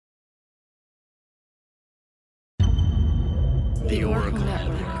The Oracle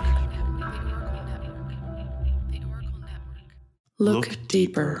Network. Look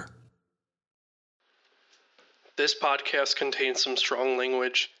deeper. This podcast contains some strong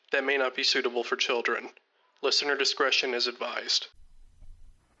language that may not be suitable for children. Listener discretion is advised.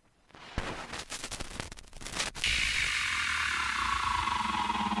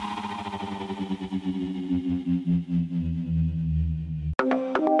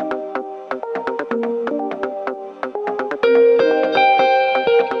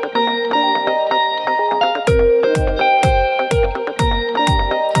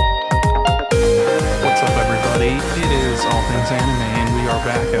 Anime, and we are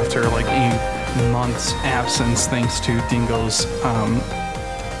back after like a month's absence thanks to Dingo's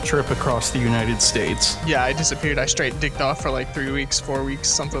trip across the United States. Yeah, I disappeared. I straight dicked off for like 3 weeks, 4 weeks,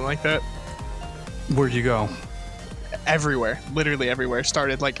 something like that. Where'd you go? Everywhere, literally everywhere.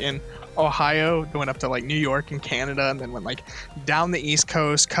 Started like in Ohio, went up to like New York and Canada, and then went like down the East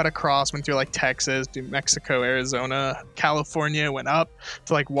Coast, cut across, went through like Texas, New Mexico, Arizona, California, went up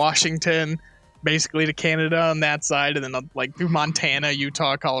to like Washington, basically to Canada on that side, and then like through Montana,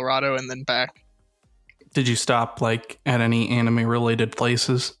 Utah, Colorado, and then back. Did you stop like at any anime related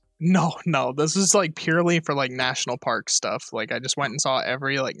places? No, this is like purely for like national park stuff. Like I just went and saw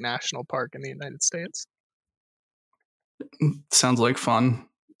every like national park in the United States. Sounds like fun.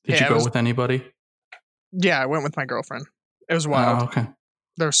 Did you go with anybody? Yeah, I went with my girlfriend. It was wild. Oh, okay.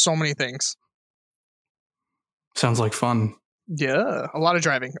 There's so many things. Sounds like fun. Yeah, a lot of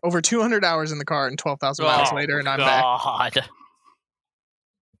driving. Over 200 hours in the car and 12,000 miles later, and I'm back.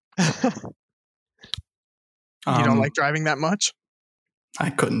 You don't like driving that much?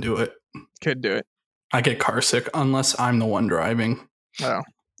 I couldn't do it. Could do it. I get car sick unless I'm the one driving. Oh,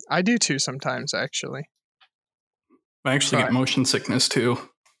 I do too sometimes, actually. I actually get motion sickness too.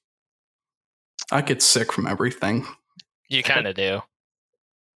 I get sick from everything. You kind of do.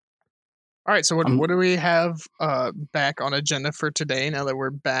 All right, so what do we have back on agenda for today now that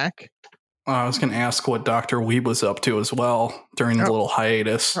we're back? I was going to ask what Dr. Weeb was up to as well during the little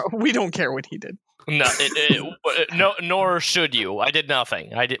hiatus. We don't care what he did. No, no, nor should you. I did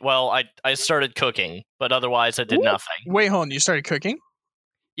nothing. I started cooking, but otherwise I did nothing. Wait, hold on. You started cooking?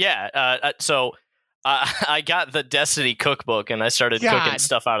 Yeah, so I got the Destiny cookbook and I started cooking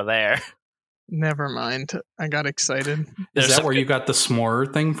stuff out of there. Never mind. I got excited. Is that where you got the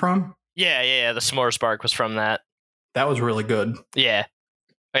s'more thing from? Yeah, the s'more spark was from that. That was really good. Yeah.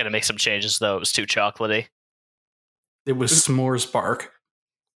 I gotta make some changes, though. It was too chocolatey. It was s'more spark.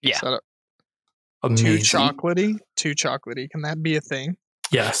 Yeah. Amazing. Too chocolatey. Can that be a thing?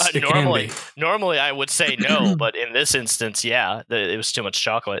 Yes, it can be. Normally, I would say no, but in this instance, yeah, it was too much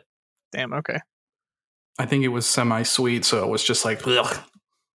chocolate. Damn, okay. I think it was semi-sweet, so it was just like... Blech.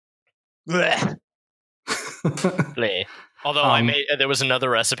 Blech. Bleh. Although there was another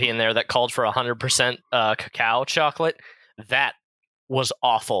recipe in there that called for 100% cacao chocolate. That was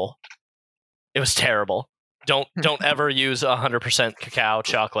awful. It was terrible. Don't ever use 100% cacao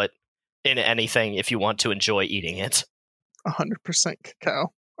chocolate in anything if you want to enjoy eating it. 100%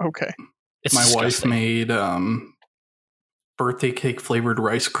 cacao. Okay. It's My disgusting. wife made birthday cake flavored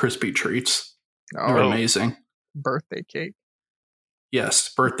Rice Krispie treats. Oh, They're amazing. Birthday cake.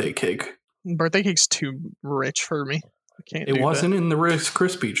 Yes, birthday cake. Birthday cake's too rich for me. It wasn't in the Rice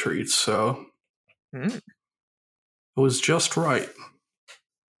Krispie treats, so it was just right.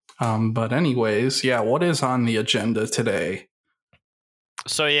 But anyways, yeah, what is on the agenda today?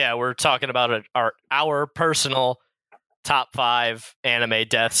 So yeah, we're talking about our personal top 5 anime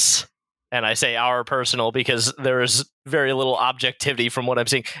deaths, and I say our personal because there is very little objectivity from what I'm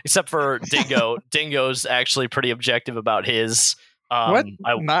seeing, except for Dingo. Dingo's actually pretty objective about his. What?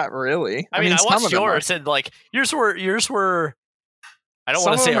 Not really. I mean, I watched yours and like yours were. I don't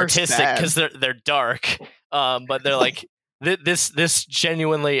want to say artistic because they're dark, but they're like this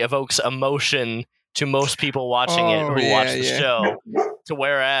genuinely evokes emotion to most people watching it who watch the show. To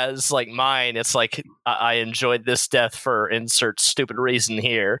whereas like mine, it's like I enjoyed this death for insert stupid reason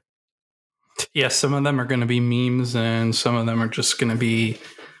here. Yeah, some of them are going to be memes, and some of them are just going to be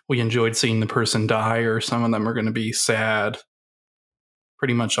we enjoyed seeing the person die, or some of them are going to be sad.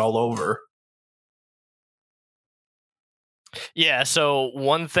 Pretty much all over. Yeah, so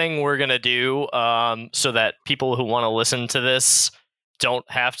one thing we're going to do so that people who want to listen to this don't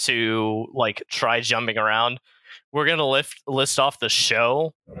have to like try jumping around, we're going to list off the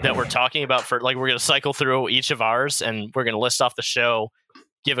show that we're talking about for like we're going to cycle through each of ours and we're going to list off the show,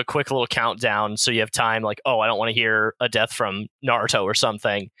 give a quick little countdown so you have time like, oh, I don't want to hear a death from Naruto or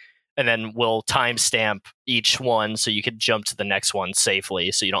something. And then we'll timestamp each one so you could jump to the next one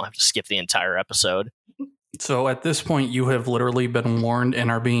safely so you don't have to skip the entire episode. So at this point, you have literally been warned and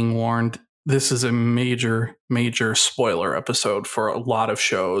are being warned. This is a major, major spoiler episode for a lot of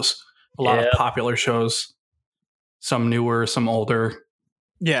shows, a lot of popular shows, some newer, some older.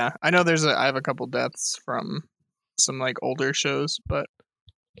 Yeah, I know I have a couple deaths from some like older shows, but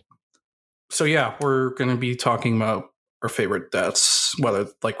so yeah, we're going to be talking about our favorite deaths, whether,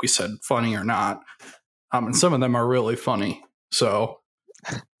 like we said, funny or not. And some of them are really funny. So,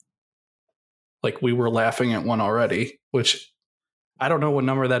 like, we were laughing at one already, which I don't know what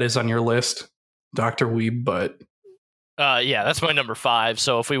number that is on your list, Dr. Weeb, but yeah, that's my number 5.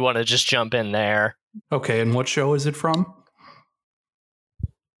 So if we want to just jump in there. Okay, and what show is it from?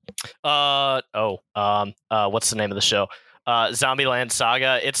 What's the name of the show? Zombieland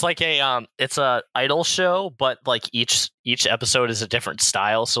Saga. It's like it's a idol show, but like each episode is a different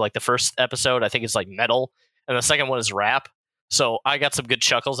style. So like the first episode I think is like metal, and the second one is rap. So I got some good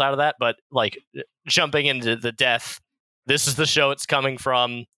chuckles out of that. But like jumping into the death, this is the show it's coming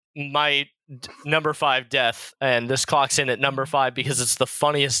from. My number 5 death, and this clocks in at number 5 because it's the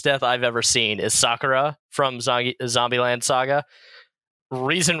funniest death I've ever seen, is Sakura from Zombieland Saga.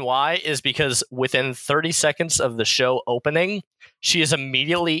 Reason why is because within 30 seconds of the show opening, she is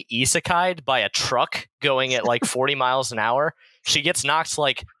immediately isekai'd by a truck going at like 40 miles an hour. She gets knocked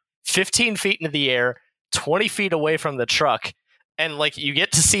like 15 feet into the air, 20 feet away from the truck, and like you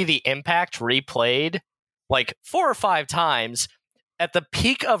get to see the impact replayed like 4 or 5 times. At the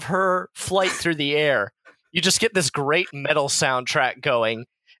peak of her flight through the air, you just get this great metal soundtrack going,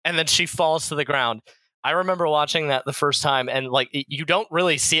 and then she falls to the ground. I remember watching that the first time, and like you don't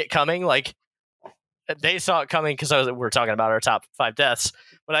really see it coming. Like they saw it coming because we're talking about our top 5 deaths,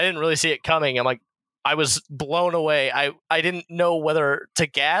 but I didn't really see it coming. I was blown away. I didn't know whether to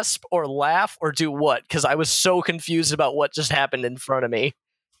gasp or laugh or do what, because I was so confused about what just happened in front of me.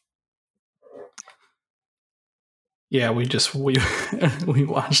 Yeah, we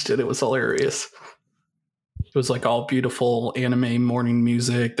watched it. It was hilarious. It was like all beautiful anime morning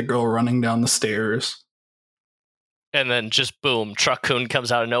music, the girl running down the stairs. And then just boom, Truck-kun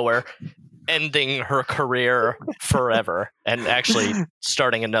comes out of nowhere, ending her career forever, and actually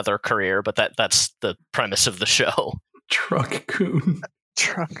starting another career, but that's the premise of the show. Truck-kun.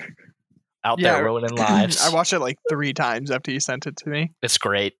 Out there ruining lives. I watched it like 3 times after you sent it to me. It's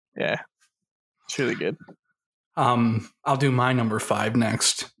great. Yeah. It's really good. I'll do my number 5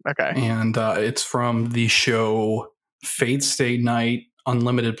 next. Okay. And it's from the show Fate Stay Night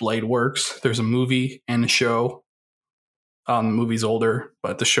Unlimited Blade Works. There's a movie and a show. The movie's older,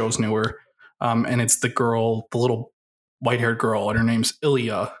 but the show's newer. And it's the little white-haired girl, and her name's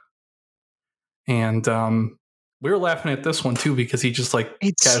Ilya. And we were laughing at this one too because he just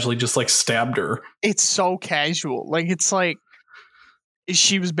casually just like stabbed her. It's so casual. Like it's like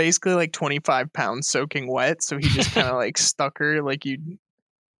she was basically like 25 pounds soaking wet, so he just kind of like stuck her like you'd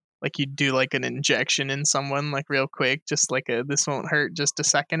do like an injection in someone like real quick, just like this won't hurt just a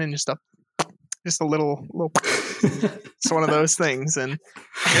second, and just a little it's one of those things. And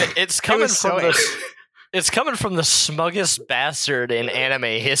it's coming it's coming from the smuggest bastard in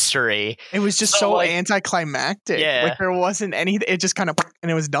anime history. It was just so like, anticlimactic. Yeah. Like there wasn't anything. It just kind of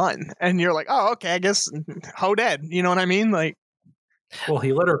and it was done, and you're like, oh okay, I guess ho dead, you know what I mean? Like, well,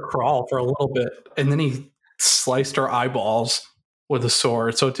 he let her crawl for a little bit, and then he sliced her eyeballs with a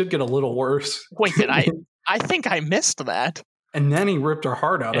sword, so it did get a little worse. Wait, did I think I missed that. And then he ripped her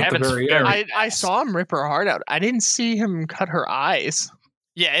heart out at the very end. I saw him rip her heart out. I didn't see him cut her eyes.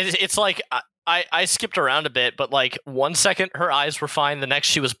 Yeah, it's like I skipped around a bit, but like 1 second her eyes were fine, the next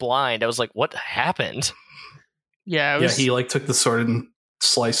she was blind. I was like, what happened? Yeah, he like took the sword and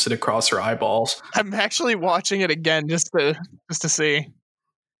sliced it across her eyeballs. I'm actually watching it again just to see,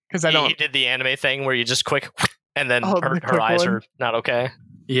 because I don't. He did the anime thing where you just quick, and then her eyes are not okay.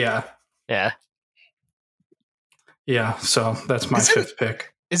 Yeah. So that's my 5th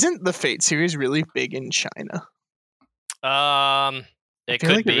pick. Isn't the Fate series really big in China? It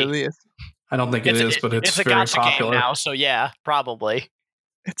could be. It really is. I don't think it is, but it's a very gacha popular game now. So yeah, probably.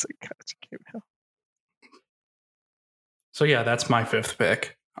 It's a gacha game now. So yeah, that's my 5th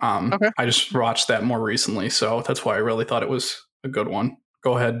pick. Okay. I just watched that more recently, so that's why I really thought it was a good one.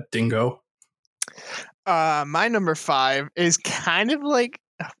 Go ahead, Dingo. My number 5 is kind of like,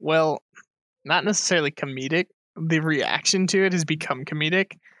 well, not necessarily comedic. The reaction to it has become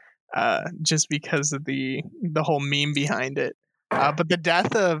comedic, just because of the whole meme behind it. But the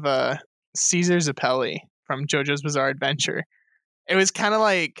death of Caesar Zappelli from JoJo's Bizarre Adventure, it was kind of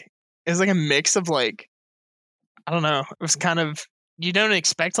like, it was like a mix of like, I don't know, it was kind of, you don't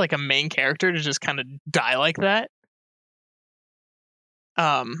expect like a main character to just kind of die like that.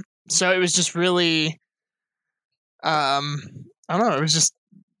 So it was just really, I don't know. It was just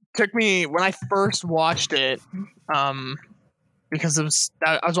took me when I first watched it, because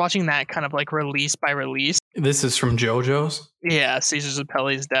I was watching that kind of like release by release. This is from JoJo's. Yeah, Caesar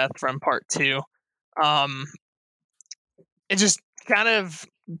Zappelli's death from part 2. It just kind of,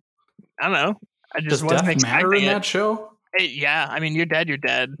 I don't know. I just Does wasn't death matter expecting in it. that show? Yeah, I mean, you're dead. You're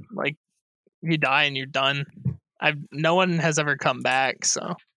dead. Like, you die and you're done. No one has ever come back.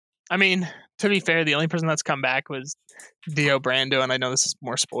 So, I mean, to be fair, the only person that's come back was Dio Brando, and I know this is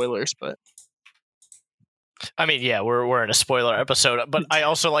more spoilers, but I mean, yeah, we're in a spoiler episode, but I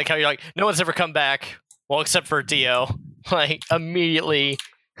also like how you're like, no one's ever come back, well, except for Dio. Like, immediately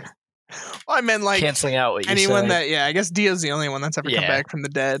I meant like canceling out what you anyone said. that, I guess Dio's the only one that's ever come Yeah. back from the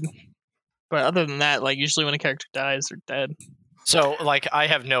dead. But other than that, like, usually when a character dies, they're dead. So, like, I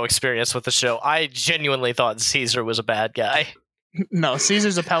have no experience with the show. I genuinely thought Caesar was a bad guy. No, Caesar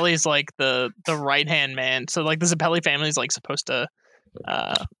Zappelli is like the right hand man. So like the Zappelli family is like supposed to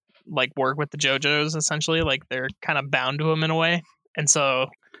like work with the JoJos essentially. Like they're kind of bound to him in a way. And so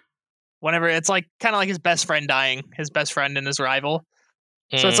whenever it's like kind of like his best friend dying, his best friend and his rival.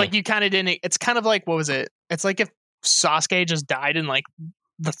 So it's like you kind of didn't. It's kind of like, what was it? It's like if Sasuke just died in like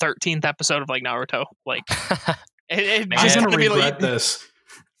the 13th episode of like Naruto. Like it Man, I'm just gonna gonna be regret like, this.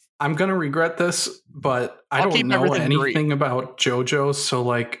 I'm gonna regret this, but I I'll don't keep know everything anything about JoJo's. So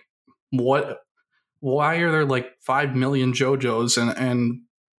like, what? Why are there like 5 million JoJo's and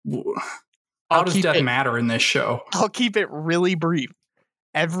how I'll does keep death it- matter in this show? I'll keep it really brief.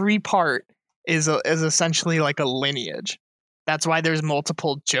 Every part is essentially like a lineage. That's why there's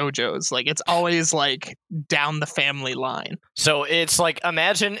multiple JoJos. Like it's always like down the family line. So it's like,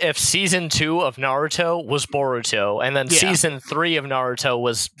 imagine if season 2 of Naruto was Boruto, and then Yeah. season 3 of Naruto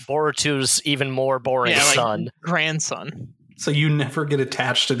was Boruto's even more boring Yeah, like- son. Grandson. So you never get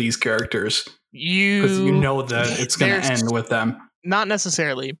attached to these characters You because you know that it's gonna there's- end with them. Not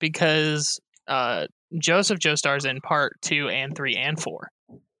necessarily, because Joseph Joestar's in part 2 and 3 and 4.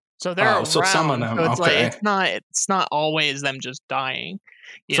 So they're Oh, so some of around, them, so it's okay. like it's not always them just dying.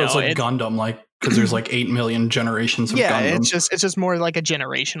 You So know, it's like Gundam, like because there's like 8 million generations of yeah, Gundam. it's just more like a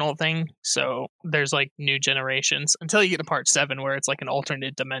generational thing. So there's like new generations until you get to part 7 where it's like an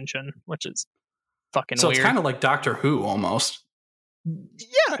alternate dimension, which is fucking So weird. it's kind of like Doctor Who almost.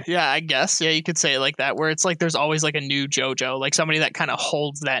 Yeah, I guess. Yeah, you could say it like that, where it's like there's always like a new JoJo, like somebody that kind of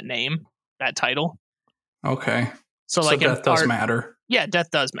holds that name, that title. Okay. So So like in death does part, matter. yeah, death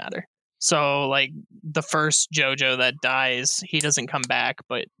does matter. So like the first JoJo that dies, he doesn't come back,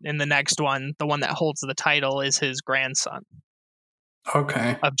 but in the next one, the one that holds the title is his grandson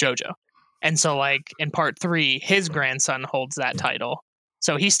Okay. of JoJo. And so like in part 3, his grandson holds that title.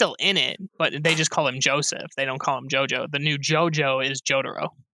 So he's still in it, but they just call him Joseph. They don't call him JoJo. The new JoJo is Jotaro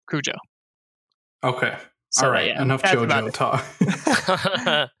Kujo. Okay. So, All right. yeah, Enough that's about JoJo it. talk.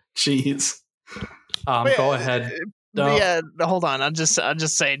 Jeez. But Go yeah, ahead. but yeah, hold on. I'll just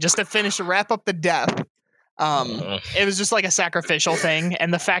say, just to wrap up the death. It was just like a sacrificial thing,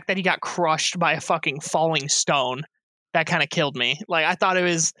 and the fact that he got crushed by a fucking falling stone, that kind of killed me. Like I thought it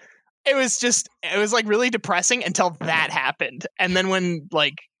was like really depressing until that happened, and then when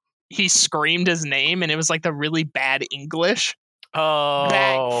like he screamed his name and it was like the really bad English. Oh,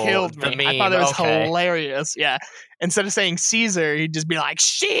 That killed the me. I thought it was okay. hilarious. Yeah. Instead of saying Caesar, he'd just be like,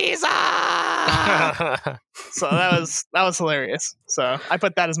 Caesar! So that was hilarious. So I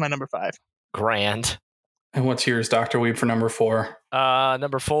put that as my number 5. Grand. And what's yours, Dr. Weeb, for number 4?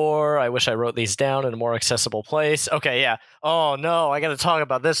 Number 4, I wish I wrote these down in a more accessible place. Okay, yeah. Oh no, I gotta talk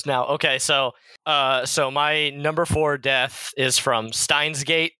about this now. Okay, so my number 4 death is from Steins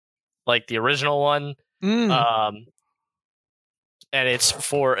Gate, like the original one. And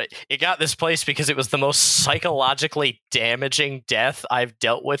it got this place because it was the most psychologically damaging death I've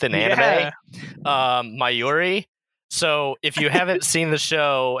dealt with in anime. Mayuri. So if you haven't seen the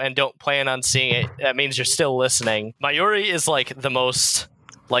show and don't plan on seeing it, that means you're still listening. Mayuri is like the most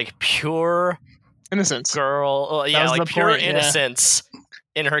like pure Innocence. girl, That was like the pure point, yeah. innocence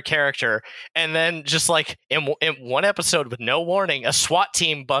in her character. And then just like in one episode with no warning, a SWAT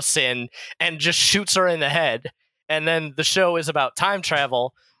team busts in and just shoots her in the head. And then the show is about time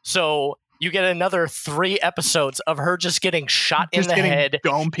travel, so you get another 3 episodes of her just getting shot in Just the getting head,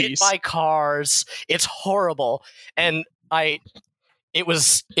 dome hit piece. by cars. It's horrible, and it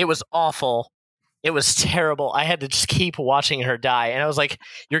was awful. It was terrible. I had to just keep watching her die, and I was like,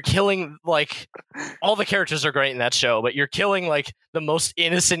 "You're killing like all the characters are great in that show, but you're killing like the most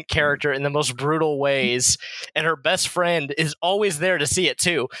innocent character in the most brutal ways." And her best friend is always there to see it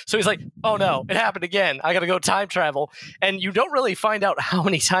too. So he's like, "Oh no, it happened again. I got to go time travel." And you don't really find out how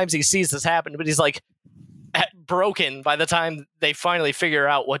many times he sees this happen, but he's like, broken by the time they finally figure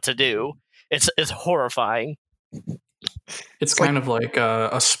out what to do. It's horrifying. It's kind of like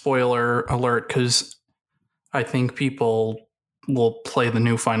a spoiler alert because I think people will play the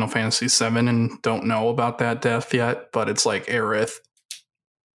new Final Fantasy VII and don't know about that death yet, but it's like Aerith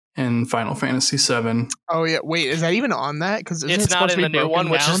in Final Fantasy VII. Oh yeah, wait, is that even on that? Because It's not in the new one,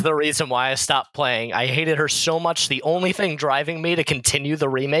 which is the reason why I stopped playing. I hated her so much. The only thing driving me to continue the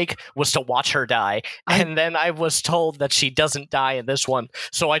remake was to watch her die. And then I was told that she doesn't die in this one,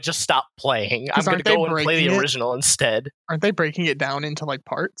 so I just stopped playing. I'm going to go and play the original instead. Aren't they breaking it down into like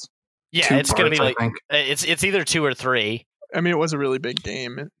parts? Yeah, it's going to be like it's either 2 or 3. I mean, it was a really big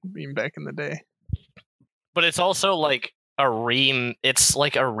game being back in the day. But it's also like it's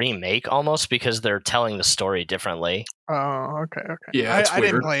like a remake almost because they're telling the story differently. Oh, okay. Yeah, I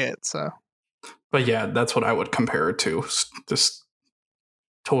didn't play it, so. But yeah, that's what I would compare it to. Just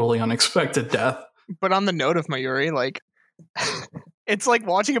totally unexpected death. But on the note of Mayuri, like, it's like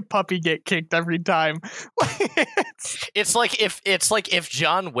watching a puppy get kicked every time. It's like if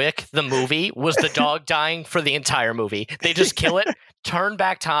John Wick the movie was the dog dying for the entire movie. They just kill it, turn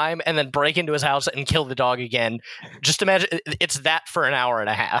back time, and then break into his house and kill the dog again. Just imagine it's that for an hour and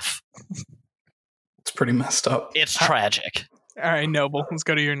a half. It's pretty messed up. It's tragic. All right, Noble, let's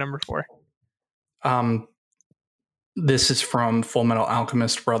go to your number 4. This is from Full Metal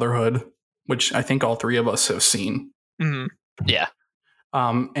Alchemist Brotherhood, which I think all 3 of us have seen. Mm-hmm. Yeah.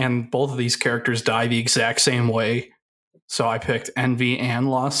 And both of these characters die the exact same way. So I picked Envy and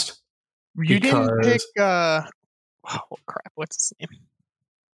Lust. You didn't pick oh crap, what's his name?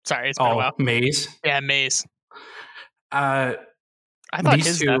 Sorry, it's been a while. Maze. Yeah, Maze. I thought these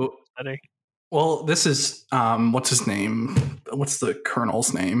his two. death was better. Well, this is what's his name? What's the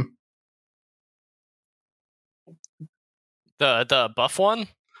colonel's name? The buff one?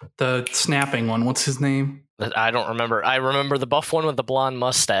 The snapping one. What's his name? I don't remember. I remember the buff one with the blonde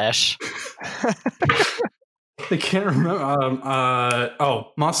mustache. I can't remember.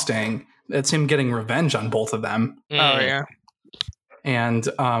 Mustang. It's him getting revenge on both of them. Oh yeah. And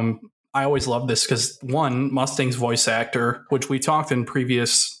I always love this because one, Mustang's voice actor, which we talked in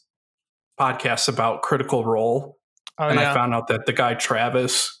previous podcasts about Critical Role, I found out that the guy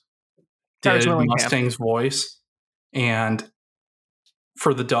Travis did Mustang's voice, and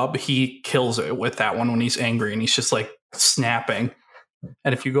for the dub, he kills it with that one when he's angry and he's just like snapping.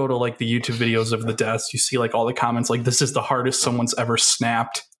 And if you go to like the YouTube videos of the deaths, you see like all the comments like, this is the hardest someone's ever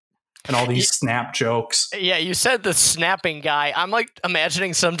snapped. And all these snap jokes. Yeah, you said the snapping guy. I'm like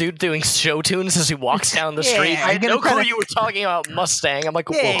imagining some dude doing show tunes as he walks down the street. I had no clue you were talking about Mustang. I'm like,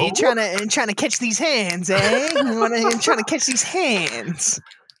 hey, trying to catch these hands, eh? Trying to catch these hands.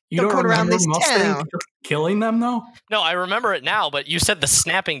 You don't come around this Mustang town. Killing them though? No, I remember it now, but you said the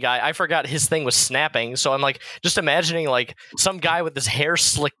snapping guy. I forgot his thing was snapping, so I'm like just imagining like some guy with his hair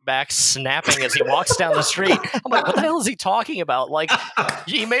slicked back snapping as he walks down the street. I'm like, what the hell is he talking about? Like,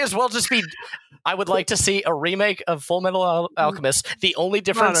 he may as well just be. I would like to see a remake of Full Metal Alchemist. The only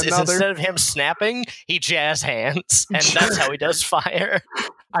difference is instead of him snapping, he jazz hands, and that's how he does fire.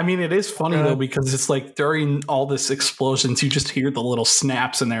 I mean, it is funny though because it's like during all this explosions, you just hear the little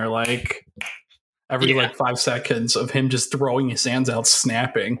snaps in there, like every like 5 seconds of him just throwing his hands out,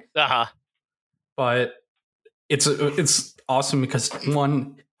 snapping. But it's awesome because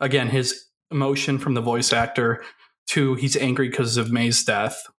one, again, his emotion from the voice actor. 2, he's angry because of May's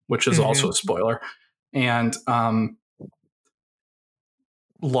death, which is also a spoiler. And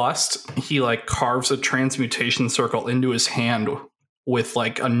Lust, he like carves a transmutation circle into his hand with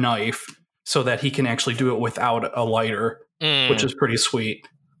like a knife so that he can actually do it without a lighter, which is pretty sweet.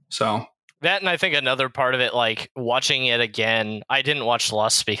 So that, and I think another part of it, like watching it again, I didn't watch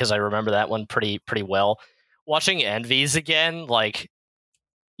Lust because I remember that one pretty well. Watching Envy's again, like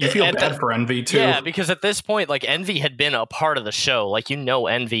you feel bad for Envy too. Yeah, because at this point, like Envy had been a part of the show. Like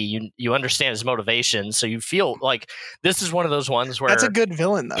Envy, you understand his motivation, so you feel like this is one of those ones where that's a good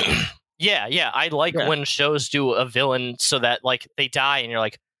villain though. Yeah, I like when shows do a villain so that like they die and you're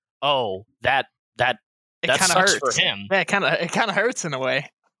like, oh, that sucks hurts for him. Yeah, it kind of hurts in a way.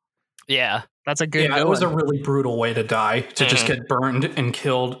 Yeah, that's a good. Yeah, it was a really brutal way to die, to just get burned and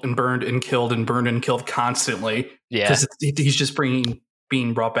killed and burned and killed and burned and killed constantly. Yeah, because he's just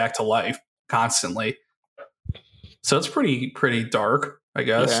being brought back to life constantly. So it's pretty dark, I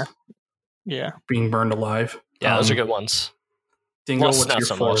guess. Yeah. Being burned alive. Yeah, those are good ones. Dingo, what's your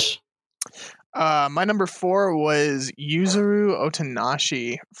so 4? My number 4 was Yuzuru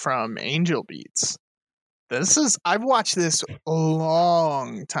Otonashi from Angel Beats. I've watched this a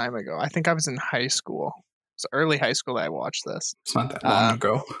long time ago. I think I was in high school. It's early high school that I watched this. It's not that long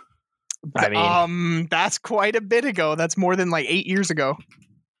ago. I mean, That's quite a bit ago. That's more than like 8 years ago.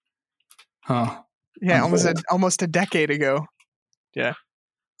 Huh. Yeah, I'm old. almost a decade ago. Yeah.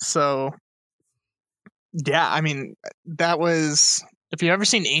 So, yeah, I mean, that was. If you've ever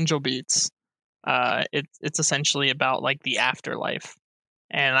seen Angel Beats, it's essentially about like the afterlife,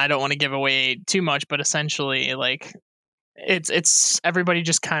 and I don't want to give away too much, but essentially, like, it's everybody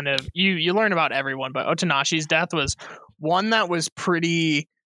just kind of you learn about everyone, but Otonashi's death was one that was pretty,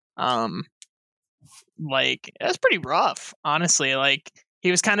 like, it was pretty rough, honestly. Like,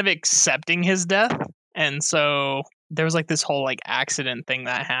 he was kind of accepting his death, and so there was like this whole like accident thing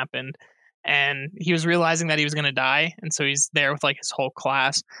that happened, and he was realizing that he was going to die, and so he's there with like his whole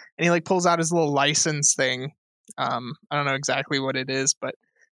class, and he like pulls out his little license thing. I don't know exactly what it is, but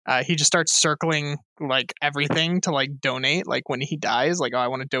he just starts circling like everything to like donate, like when he dies, like, oh, I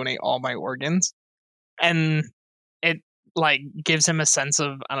want to donate all my organs, and it like gives him a sense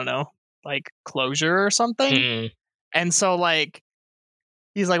of, I don't know, like closure or something. And so like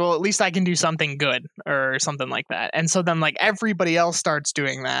he's like, well, at least I can do something good or something like that. And so then like everybody else starts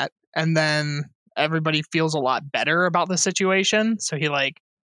doing that, and then everybody feels a lot better about the situation, so he like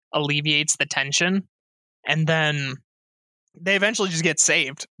alleviates the tension, and then they eventually just get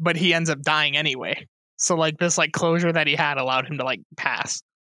saved, but he ends up dying anyway. So like this like closure that he had allowed him to like pass.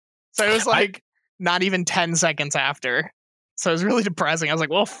 So it was like not even 10 seconds after. So it was really depressing. I was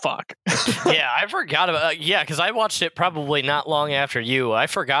like, well, fuck. Yeah, I forgot about because I watched it probably not long after you. I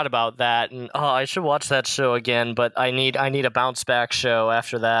forgot about that, and I should watch that show again, but I need a bounce back show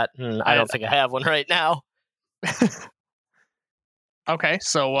after that, and I don't think I have one right now. Okay,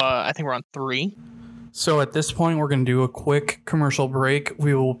 so I think we're on 3. So at this point, we're going to do a quick commercial break.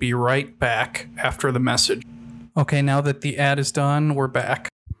 We will be right back after the message. Okay, now that the ad is done, we're back.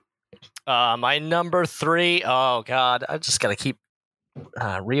 My number 3. Oh God, I just gotta keep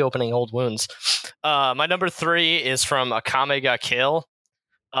reopening old wounds. My number 3 is from Akame ga Kill.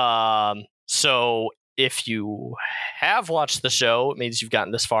 So if you have watched the show, it means you've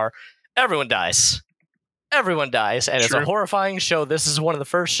gotten this far. Everyone dies. Everyone dies, and It's a horrifying show. This is one of the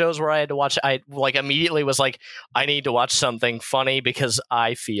first shows where I had to watch. I like immediately was like, I need to watch something funny because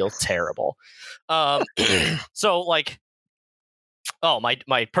I feel terrible. So like, oh,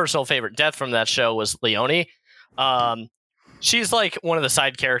 my personal favorite death from that show was Leonie. She's like one of the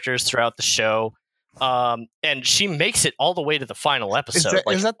side characters throughout the show, and she makes it all the way to the final episode.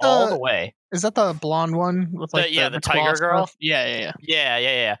 Is that all the way? Is that the blonde one with like the tiger girl? Stuff?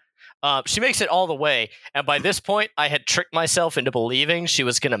 Yeah. She makes it all the way, and by this point, I had tricked myself into believing she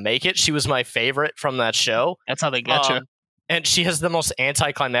was going to make it. She was my favorite from that show. That's how they get you. And she has the most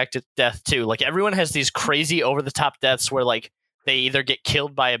anticlimactic death, too. Like, everyone has these crazy over-the-top deaths where, like, they either get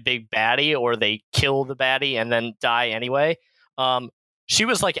killed by a big baddie or they kill the baddie and then die anyway. She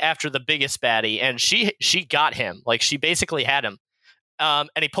was, like, after the biggest baddie, and she got him. Like, she basically had him. And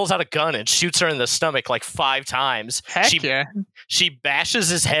he pulls out a gun and shoots her in the stomach like 5 times. Heck yeah. She bashes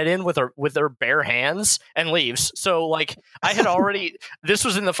his head in with her bare hands and leaves. So like I had already this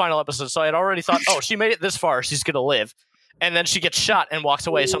was in the final episode, so I had already thought, oh, she made it this far, she's gonna live. And then she gets shot and walks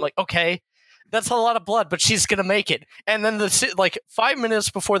away. So I'm like, okay, that's a lot of blood, but she's gonna make it. And then like 5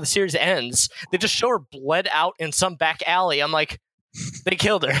 minutes before the series ends, they just show her bled out in some back alley. I'm like, they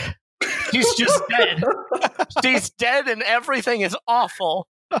killed her. She's just dead. She's dead, and everything is awful.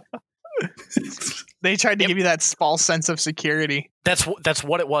 They tried to give you that false sense of security. That's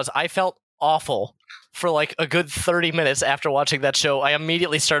what it was. I felt awful for like a good 30 minutes after watching that show. I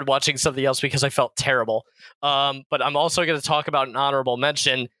immediately started watching something else because I felt terrible. But I'm also going to talk about an honorable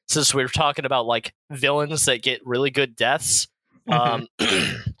mention since we were talking about like villains that get really good deaths.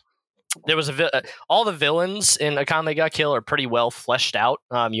 There was all the villains in Akame ga Kill are pretty well fleshed out.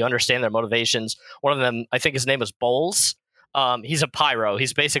 You understand their motivations. One of them, I think his name is Bowles. He's a pyro.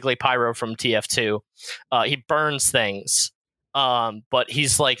 He's basically Pyro from TF2. He burns things. But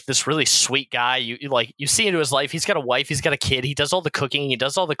he's like this really sweet guy. You see into his life. He's got a wife. He's got a kid. He does all the cooking. He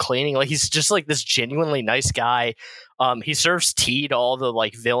does all the cleaning. Like he's just like this genuinely nice guy. He serves tea to all the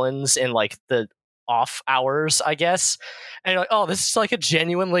like villains in like the off hours, I guess. And you're like, oh, this is like a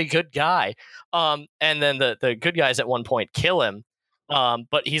genuinely good guy. And then the good guys at one point kill him.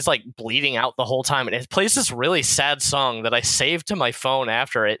 But he's like bleeding out the whole time, and it plays this really sad song that I saved to my phone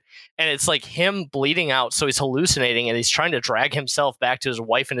after it, and it's like him bleeding out, so he's hallucinating, and he's trying to drag himself back to his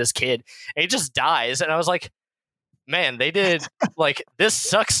wife and his kid, and he just dies. And I was like, man, they did like this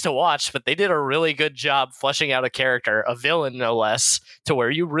sucks to watch, but they did a really good job fleshing out a character, a villain no less, to where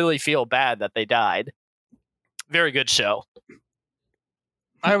you really feel bad that they died. Very good show.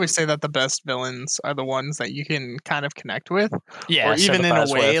 I always say that the best villains are the ones that you can kind of connect with, Yeah, or even in a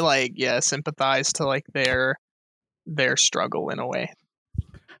sympathize way, with. like sympathize to like their struggle in a way.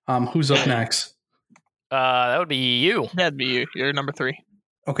 Who's up next? That would be you. That'd be you. You're number 3.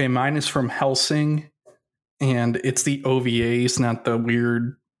 Okay, mine is from Hellsing, and it's the OVAs, not the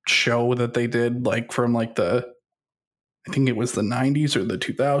weird show that they did, like from like I think it was the 90s or the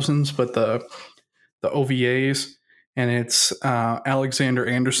 2000s, but the OVAs, and it's Alexander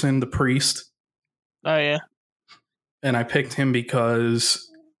Anderson, the priest. Oh yeah. And I picked him because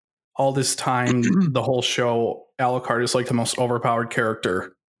all this time, the whole show, Alucard is like the most overpowered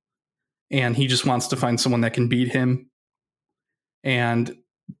character. And he just wants to find someone that can beat him. And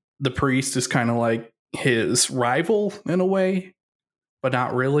the priest is kind of like his rival in a way, but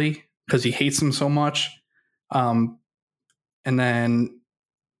not really, because he hates him so much. And then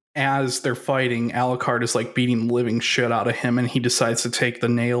as they're fighting, Alucard is like beating the living shit out of him, and he decides to take the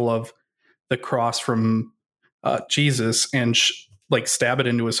nail of the cross from Jesus and like stab it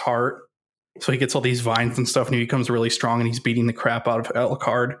into his heart. So he gets all these vines and stuff, and he becomes really strong, and he's beating the crap out of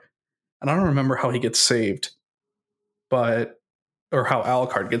Alucard. And I don't remember how he gets saved, or how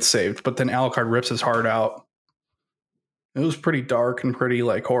Alucard gets saved, but then Alucard rips his heart out. It was pretty dark and pretty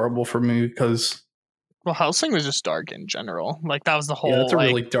like horrible for me because, well, Hellsing was just dark in general. Like that was the whole. Yeah, it's a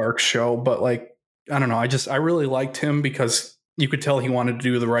really dark show, but like I don't know, I really liked him because you could tell he wanted to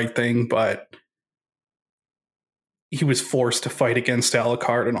do the right thing, but he was forced to fight against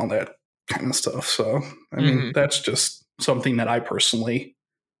Alucard and all that kind of stuff. So I mean, that's just something that I personally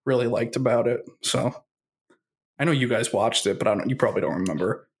really liked about it. So I know you guys watched it, but you probably don't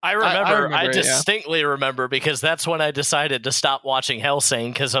remember. I remember it, distinctly remember, because that's when I decided to stop watching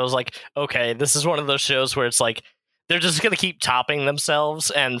Hellsing, because I was like, okay, this is one of those shows where it's like they're just going to keep topping themselves,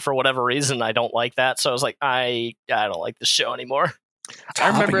 and for whatever reason, I don't like that. So I was like, I don't like this show anymore. I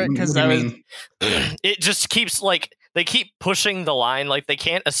remember it because it just keeps like they keep pushing the line, like they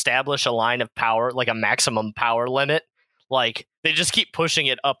can't establish a line of power, like a maximum power limit. Like they just keep pushing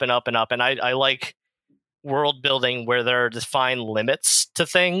it up and up and up, and I like world building where there are defined limits to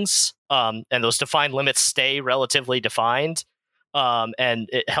things, and those defined limits stay relatively defined. And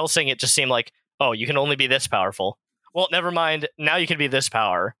Hellsing, it just seemed like, oh, you can only be this powerful. Well, never mind. Now you can be this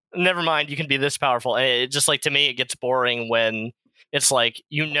power. Never mind, you can be this powerful. And it just like, to me, it gets boring when it's like,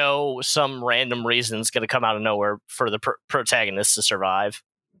 some random reason's going to come out of nowhere for the protagonist to survive.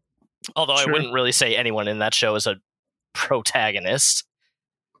 Although I wouldn't really say anyone in that show is a protagonist.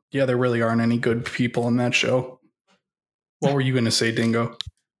 Yeah, there really aren't any good people in that show. What were you going to say, Dingo?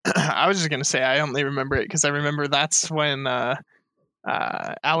 I was just going to say I only remember it because I remember that's when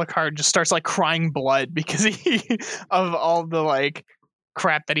Alucard just starts like crying blood because of all the like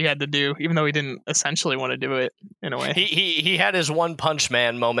crap that he had to do, even though he didn't essentially want to do it in a way. He had his One Punch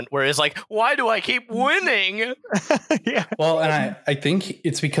Man moment where he's like, why do I keep winning? Yeah. Well, and I think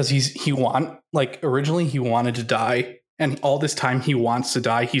it's because originally he wanted to die, and all this time he wants to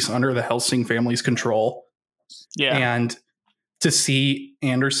die. He's under the Hellsing family's control. Yeah. And to see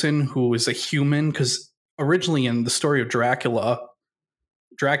Anderson, who is a human, because originally in the story of Dracula's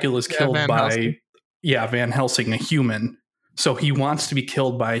killed by Van Helsing, a human. So he wants to be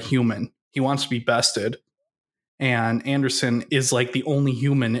killed by a human. He wants to be bested. And Anderson is like the only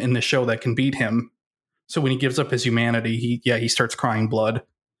human in the show that can beat him. So when he gives up his humanity, he starts crying blood.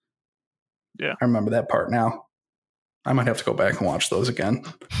 Yeah. I remember that part now. I might have to go back and watch those again.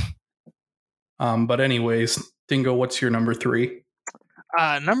 But anyways, Dingo, what's your number 3?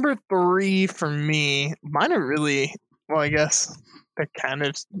 Number 3 for me, mine are really, well, I guess they're kind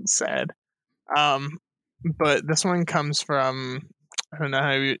of sad. But this one comes from, I don't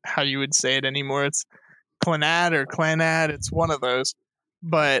know how you would say it anymore. It's Clannad or Clannad. It's one of those.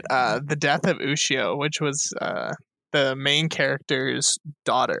 But the death of Ushio, which was the main character's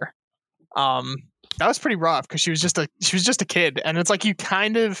daughter. That was pretty rough because she was just a kid, and it's like you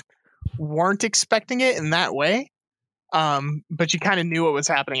kind of weren't expecting it in that way. But you kind of knew what was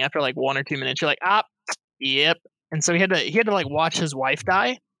happening after like 1 or 2 minutes. You're like, yep. And so he had to like watch his wife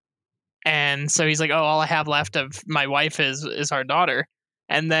die. And so he's like, oh, all I have left of my wife is our daughter.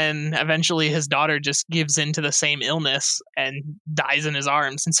 And then eventually his daughter just gives into the same illness and dies in his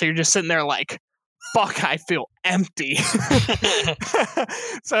arms. And so you're just sitting there like, fuck, I feel empty.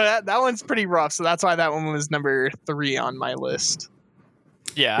 So that one's pretty rough. So that's why that one was number 3 on my list.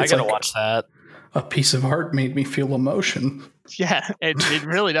 Yeah, I gotta watch that. A piece of art made me feel emotion. Yeah, it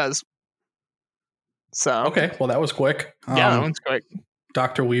really does. So okay, well that was quick. Yeah, that one's quick.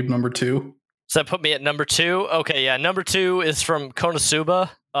 Dr. Weeb, number 2. So that put me at number 2. Okay, yeah, number 2 is from Konosuba.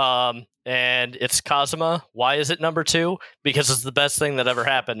 and it's Kazuma. Why is it number 2? Because it's the best thing that ever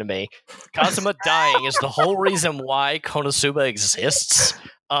happened to me. Kazuma dying is the whole reason why Konosuba exists.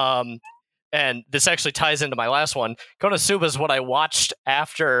 And this actually ties into my last one. Konosuba is what I watched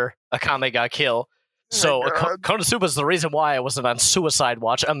after Akame ga Kill. So Konosuba is the reason why I wasn't on suicide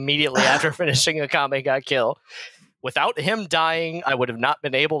watch immediately after finishing Akame ga Kill. Without him dying, I would have not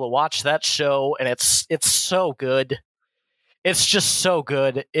been able to watch that show, and it's so good. It's just so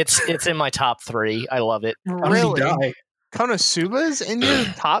good. It's in my top 3. I love it. How does he die? Konosuba's in your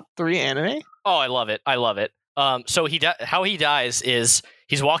top 3 anime? Oh, I love it. So how he dies is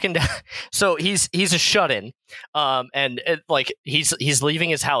he's walking down. So he's a shut-in, and he's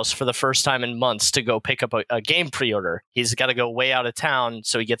leaving his house for the first time in months to go pick up a game pre-order. He's got to go way out of town,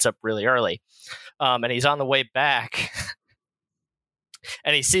 so he gets up really early, and he's on the way back,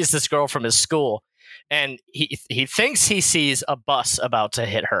 and he sees this girl from his school, and he thinks he sees a bus about to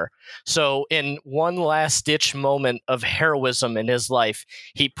hit her. So in one last-ditch moment of heroism in his life,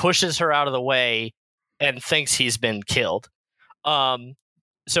 he pushes her out of the way and thinks he's been killed.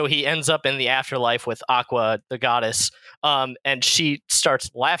 So he ends up in the afterlife with Aqua, the goddess, and she starts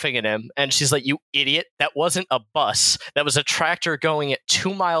laughing at him, and she's like, "You idiot, that wasn't a bus. That was a tractor going at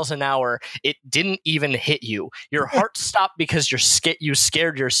 2 miles an hour. It didn't even hit you. Your heart stopped because you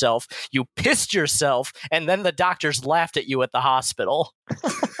scared yourself. You pissed yourself, and then the doctors laughed at you at the hospital."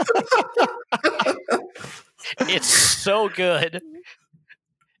 It's so good.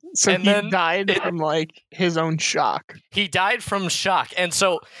 So And he then died from his own shock. He died from shock. And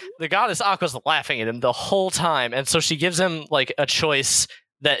so the goddess Aqua's laughing at him the whole time. And so she gives him a choice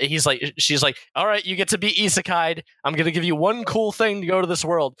that she's like, all right, you get to be isekai'd. I'm going to give you one cool thing to go to this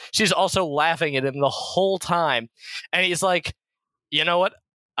world. She's also laughing at him the whole time. And he's like, you know what?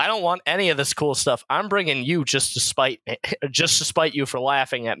 I don't want any of this cool stuff. I'm bringing you just to spite you for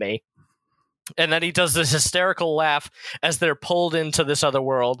laughing at me. And then he does this hysterical laugh as they're pulled into this other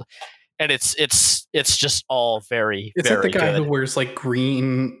world, and it's just all very, Is very that the guy good. who wears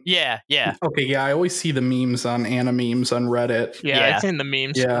green? Yeah. Okay, yeah, I always see the memes on Animemes on Reddit. Yeah, Yeah. it's in the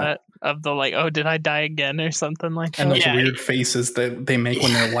memes Yeah. for that, of the oh, did I die again or something like that? And those Yeah. weird faces that they make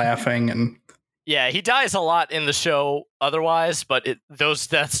when they're laughing. And Yeah, he dies a lot in the show otherwise, but those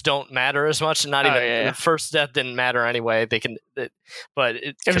deaths don't matter as much. Not even the first death didn't matter anyway. But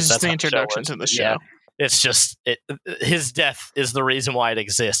It was just the introduction to the show. Yeah, it's just his death is the reason why it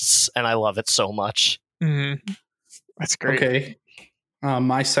exists, and I love it so much. Mm-hmm. That's great. okay,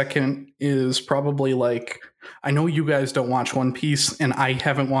 my second is probably I know you guys don't watch One Piece, and I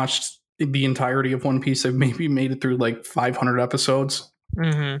haven't watched the entirety of One Piece. I've maybe made it through 500 episodes.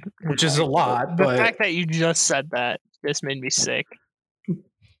 Mm-hmm. Which is a lot, The but fact that you just said that just made me sick.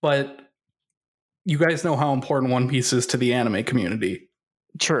 but you guys know how important One Piece is to the anime community.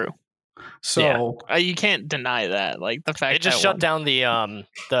 True. So You can't deny that. The fact It just shut down the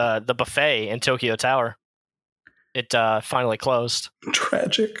buffet in Tokyo Tower. It finally closed.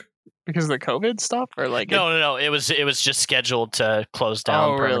 tragic. because of the COVID stuff, or No. It was just scheduled to close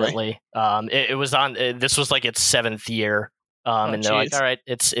down permanently. It was on. This was its 7th year. And they're like, all right,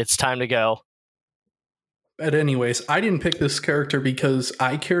 it's time to go. But anyways, I didn't pick this character because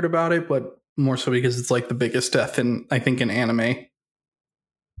I cared about it, but more so because it's the biggest death in anime.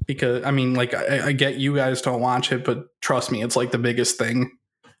 Because I get you guys don't watch it, but trust me, it's the biggest thing.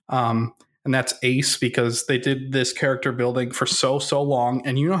 And that's Ace, because they did this character building for so long,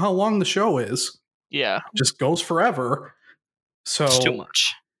 and you know how long the show is. Yeah, just goes forever. So it's too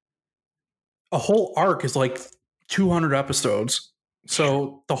much. A whole arc is 200 episodes.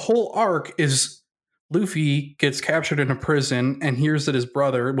 So the whole arc is Luffy gets captured in a prison and hears that his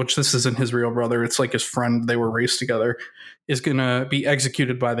brother, which this isn't his real brother, it's his friend, they were raised together, is going to be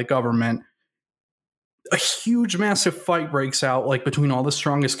executed by the government. A huge, massive fight breaks out between all the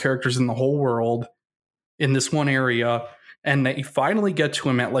strongest characters in the whole world in this one area. And they finally get to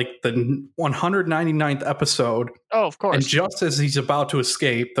him at the 199th episode. Oh, of course. And just as he's about to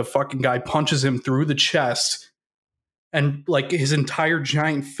escape, the fucking guy punches him through the chest. And his entire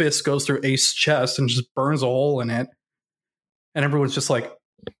giant fist goes through Ace's chest and just burns a hole in it. And everyone's just like,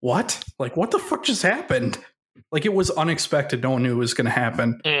 what? What the fuck just happened? It was unexpected. No one knew it was going to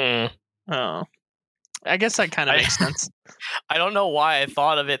happen. Oh, I guess that kind of makes sense. I don't know why I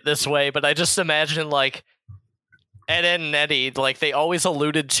thought of it this way, but I just imagine Ed and Eddie, they always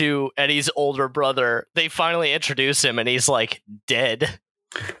alluded to Eddie's older brother. They finally introduce him and he's dead.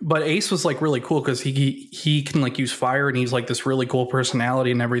 But Ace was really cool because he can use fire, and he's this really cool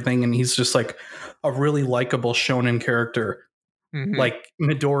personality and everything, and he's just a really likable shonen character. Mm-hmm.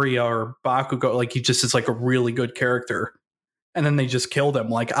 Midoriya or Bakugo, he just is a really good character. and then they just killed him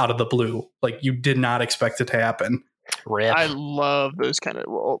like out of the blue. Like you did not expect it to happen. Rip. I love those kind of.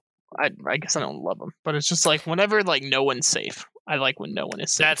 Well, I guess I don't love them, but it's just like whenever like no one's safe. I like when no one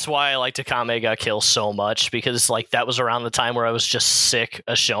is safe. That's why I like Takame got killed so much, because like that was around the time where I was just sick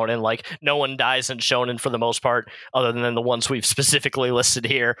of shonen. Like no one dies in shonen for the most part, other than the ones we've specifically listed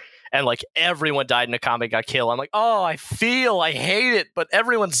here. And like everyone died and Takame got killed. I'm like, oh, I hate it, but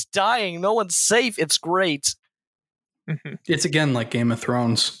everyone's dying. No one's safe. It's great. It's again like Game of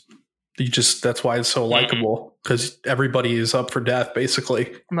Thrones. That's why it's so likable, because everybody is up for death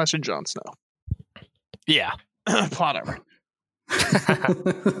basically. Unless you're Jon Snow. Yeah. Plot armor.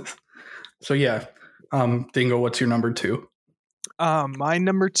 So yeah, Dingo, what's your number 2? My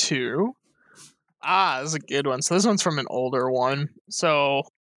number 2. This is a good one. So this one's from an older one. So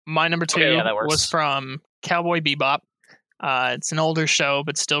my number 2 Okay, yeah, that works. was from Cowboy Bebop. It's an older show,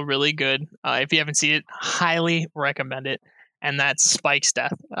 but still really good. If you haven't seen it, highly recommend it. And that's Spike's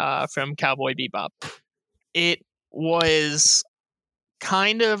death from Cowboy Bebop. It was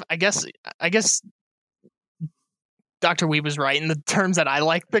kind of, I guess Dr. Weeb was right in the terms that I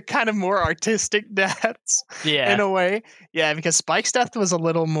like the kind of more artistic deaths Yeah. in a way. Yeah, because Spike's death was a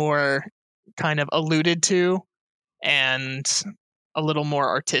little more kind of alluded to and a little more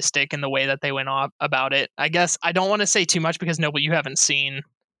artistic in the way that they went off about it. I guess I don't want to say too much because Noble, you haven't seen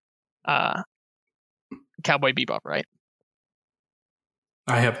Cowboy Bebop, right?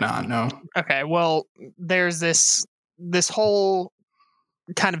 I have not. No. Okay, well, there's this whole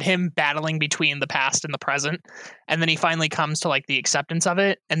kind of him battling between the past and the present, and then he finally comes to like the acceptance of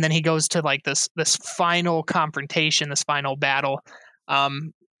it, and then he goes to like this final confrontation, this final battle,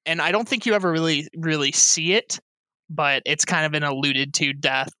 and I don't think you ever really see it, but it's kind of an alluded to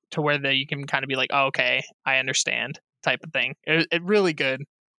death to where you can kind of be like, oh, okay, I understand type of thing. It really good.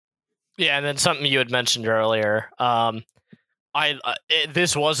 Yeah, and then something you had mentioned earlier.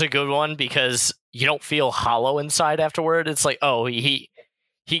 This was a good one because you don't feel hollow inside afterward. It's like, oh, he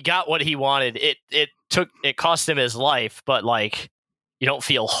got what he wanted. It cost him his life, but like you don't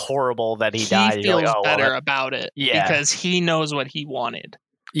feel horrible that he died. He You're feels like, oh, better well, about it Yeah. because he knows what he wanted.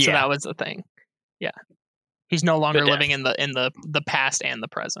 yeah. So that was the thing. Yeah. He's no longer Good death. living in the past and the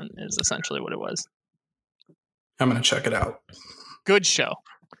present is essentially what it was. I'm gonna check it out. Good show.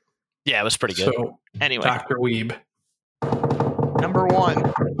 Yeah, it was pretty good. So, Anyway, Dr. Weeb, number 1.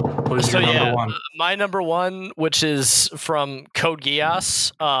 what is So, your number yeah, 1? My number 1, which is from Code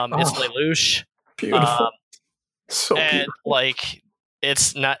Geass, is Lelouch. Beautiful. So And beautiful. like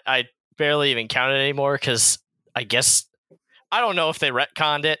it's not, I barely even count it anymore because I guess I don't know if they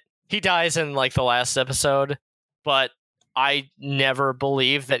retconned it. He dies in like the last episode, but I never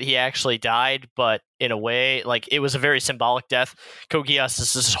believed that he actually died. But in a way, like it was a very symbolic death. Code Geass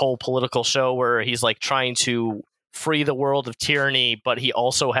is this whole political show where he's like trying to free the world of tyranny, but he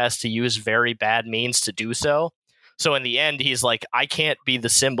also has to use very bad means to do so. So in the end, he's like, I can't be the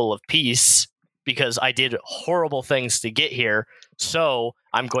symbol of peace because I did horrible things to get here. So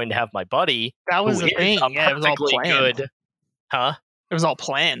I'm going to have my buddy. That was who the is thing. a Yeah, it was all perfectly planned. good. Huh? It was all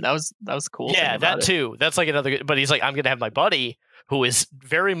planned. That was cool. Yeah, that too. That's like another good, but he's like, I'm going to have my buddy who is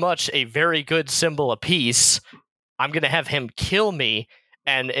very much a very good symbol of peace. I'm going to have him kill me.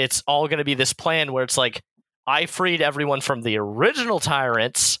 And it's all going to be this plan where it's like, I freed everyone from the original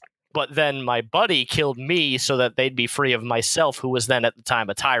tyrants, but then my buddy killed me so that they'd be free of myself, who was then at the time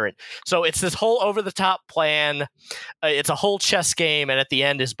a tyrant. So it's this whole over-the-top plan. It's a whole chess game, and at the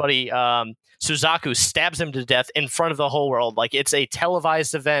end, his buddy Suzaku stabs him to death in front of the whole world. Like, it's a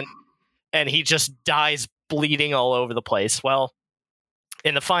televised event, and he just dies bleeding all over the place. Well,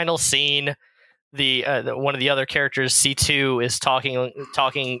 in the final scene, the one of the other characters, C2, is talking.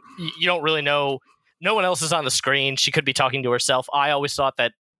 You don't really know. No one else is on the screen. She could be talking to herself. I always thought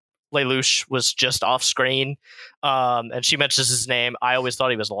that Lelouch was just off screen, and she mentions his name. I always thought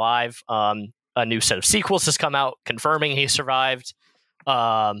he was alive. A new set of sequels has come out confirming he survived.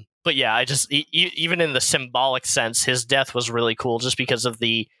 But yeah, I just even in the symbolic sense, his death was really cool just because of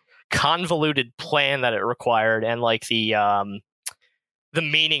the convoluted plan that it required and like the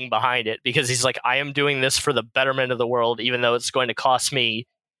meaning behind it. Because he's like, I am doing this for the betterment of the world, even though it's going to cost me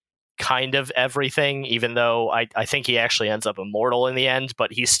kind of everything, even though I think he actually ends up immortal in the end,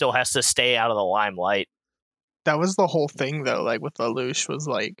 but he still has to stay out of the limelight. That was the whole thing though, like with Lelouch was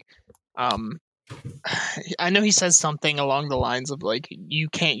like I know he says something along the lines of like you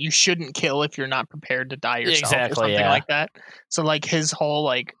shouldn't kill if you're not prepared to die yourself, Exactly, or something yeah. like that. So like his whole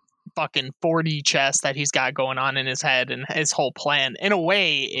like fucking 4D chess that he's got going on in his head and his whole plan in a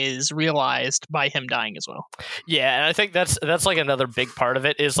way is realized by him dying as well. Yeah, and I think that's like another big part of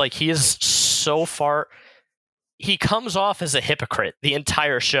it is like he is so far. he comes off as a hypocrite the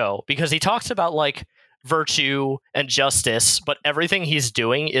entire show because he talks about like virtue and justice, but everything he's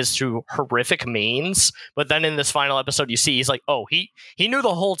doing is through horrific means. But then in this final episode, you see he's like, oh, he knew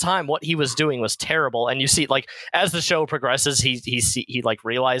the whole time what he was doing was terrible. And you see, like, as the show progresses, he like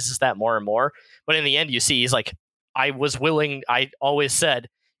realizes that more and more. But in the end, you see he's like, I always said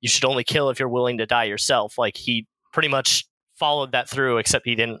you should only kill if you're willing to die yourself. Like, he pretty much followed that through, except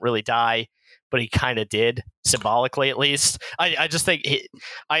he didn't really die, but he kind of did, symbolically at least. I just think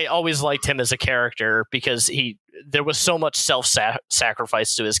I always liked him as a character because there was so much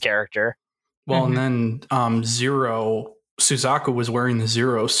self-sacrifice to his character. Well, and then Zero, Suzaku was wearing the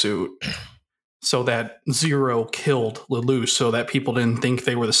Zero suit so that Zero killed Lelouch so that people didn't think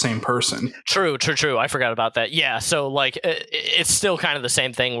they were the same person. True. I forgot about that. Yeah, so like it's still kind of the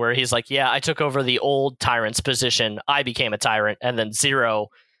same thing where he's like, yeah, I took over the old tyrant's position. I became a tyrant. And then Zero,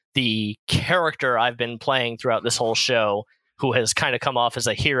 the character I've been playing throughout this whole show, who has kind of come off as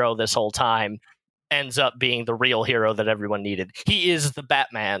a hero this whole time, ends up being the real hero that everyone needed. He is the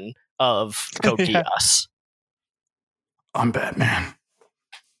Batman of Code Geass. I'm Batman.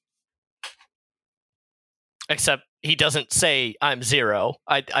 Except he doesn't say I'm Zero.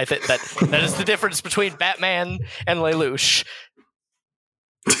 I think that is the difference between Batman and Lelouch.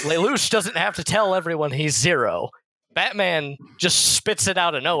 Lelouch doesn't have to tell everyone he's Zero. Batman just spits it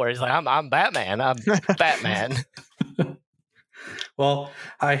out of nowhere. He's like, I'm Batman. I'm Batman. Well,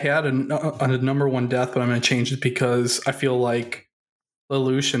 I had a number one death, but I'm going to change it because I feel like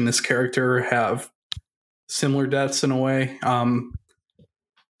Lelouch and this character have similar deaths in a way.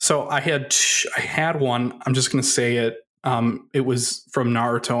 So I had one. I'm just going to say it. It was from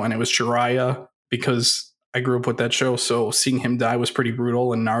Naruto, and it was Jiraiya because I grew up with that show. So seeing him die was pretty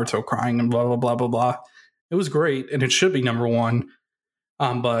brutal, and Naruto crying and blah, blah, blah, blah, blah. It was great, and it should be number one.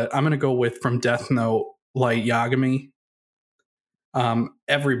 But I'm going to go with from Death Note, Light Yagami.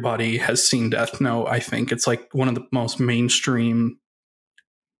 Everybody has seen Death Note. I think it's like one of the most mainstream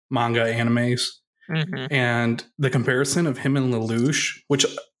manga animes. Mm-hmm. And the comparison of him and Lelouch, which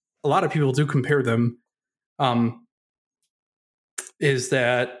a lot of people do compare them, is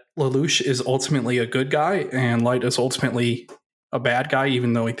that Lelouch is ultimately a good guy and Light is ultimately a bad guy,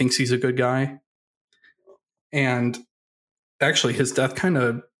 even though he thinks he's a good guy. And actually, his death kind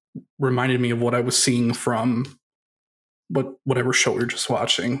of reminded me of what I was seeing from whatever show we were just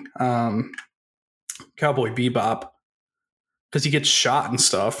watching, Cowboy Bebop, because he gets shot and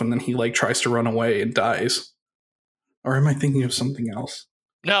stuff, and then he like tries to run away and dies. Or am I thinking of something else?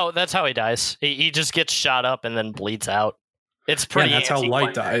 No, that's how he dies. He just gets shot up and then bleeds out. It's pretty. Yeah, that's how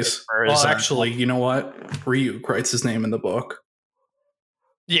Light dies. Well, actually, you know what? Ryuk writes his name in the book.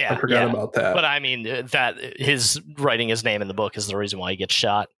 Yeah, I forgot about that. But I mean, that his writing his name in the book is the reason why he gets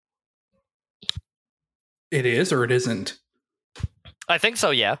shot. It is, or it isn't? I think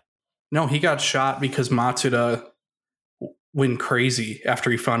so, yeah. No, he got shot because Matsuda went crazy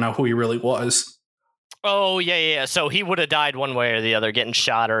after he found out who he really was. Oh, yeah. So he would have died one way or the other, getting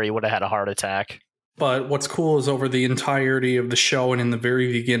shot, or he would have had a heart attack. But what's cool is over the entirety of the show and in the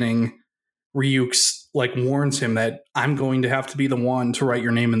very beginning, Ryuk's like warns him that I'm going to have to be the one to write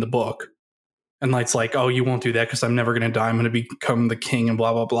your name in the book. And Light's like, oh, you won't do that because I'm never going to die. I'm going to become the king and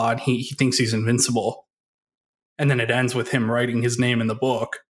blah, blah, blah. And he thinks he's invincible. And then it ends with him writing his name in the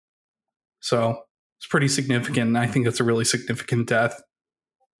book. So it's pretty significant. I think it's a really significant death.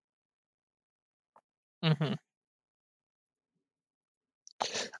 Mm-hmm.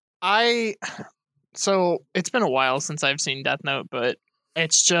 So it's been a while since I've seen Death Note, but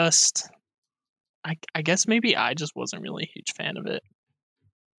it's just, I guess maybe I just wasn't really a huge fan of it.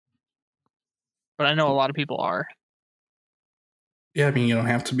 But I know a lot of people are. Yeah, I mean, you don't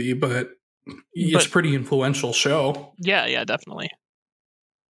have to be, but it's a pretty influential show. Yeah, definitely.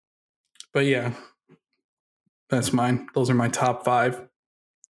 But yeah, that's mine. Those are my top 5.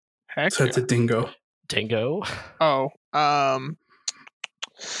 Heck so that's a Dingo. Dingo? Oh,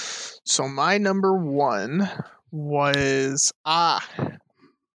 so my number 1 was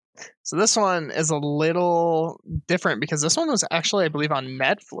so this one is a little different because this one was actually, I believe, on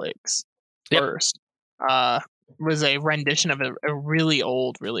Netflix first. Was a rendition of a really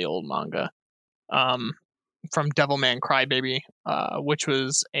old manga from Devilman Crybaby, which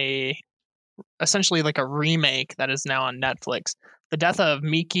was essentially like a remake that is now on Netflix. The Death of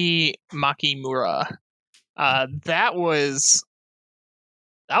Miki Makimura. That was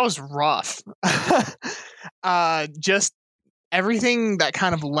rough. Just everything that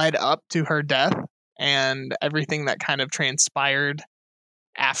kind of led up to her death and everything that kind of transpired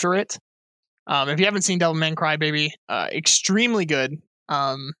after it. If you haven't seen Devilman Crybaby, extremely good.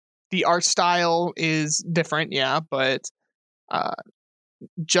 The art style is different, yeah, but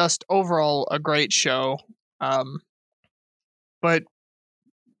just overall a great show. But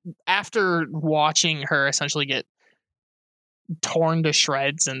after watching her essentially get torn to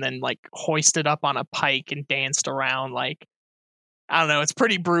shreds and then like hoisted up on a pike and danced around, like, I don't know, it's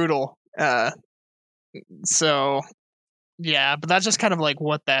pretty brutal. So yeah, but that's just kind of like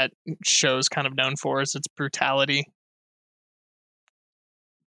what that show's kind of known for, is its brutality.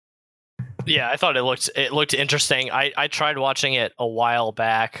 Yeah, I thought it looked interesting. I tried watching it a while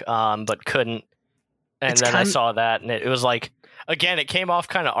back, but couldn't. And then I saw that, and it was like, again, it came off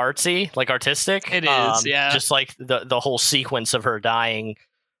kind of artsy, like artistic. It is, yeah. Just like the whole sequence of her dying.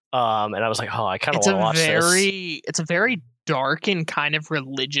 And I was like, oh, I kind of want to watch this. It's a very dark and kind of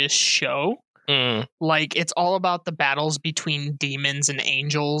religious show. Like, it's all about the battles between demons and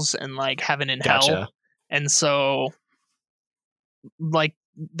angels and like heaven and hell. And so, like,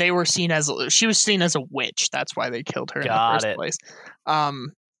 she was seen as a witch. That's why they killed her in the first place.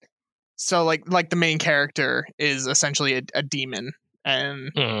 So like the main character is essentially a demon,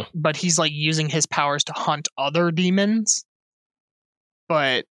 and but he's like using his powers to hunt other demons.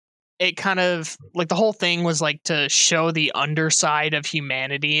 But it kind of like, the whole thing was like to show the underside of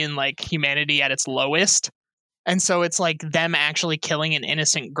humanity and like humanity at its lowest. And so it's like them actually killing an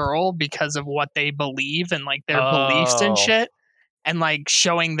innocent girl because of what they believe and like their beliefs and shit. And like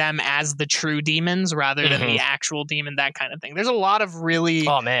showing them as the true demons rather than the actual demon, that kind of thing. There's a lot of really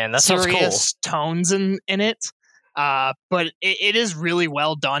that serious tones in it. But it is really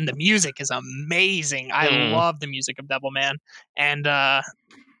well done. The music is amazing. I love the music of Devilman. And the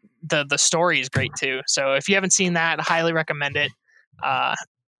story is great too. So if you haven't seen that, I highly recommend it.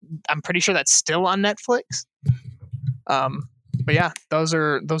 I'm pretty sure that's still on Netflix. But yeah, those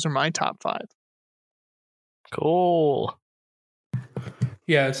are my top 5. Cool.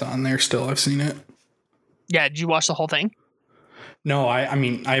 Yeah, it's on there still. I've seen it. Yeah, did you watch the whole thing? No, I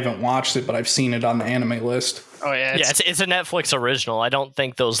mean, I haven't watched it, but I've seen it on the anime list. Oh, yeah. It's a Netflix original. I don't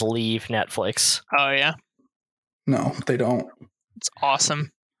think those leave Netflix. Oh, yeah? No, they don't. It's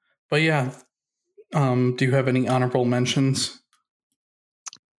awesome. But yeah, do you have any honorable mentions?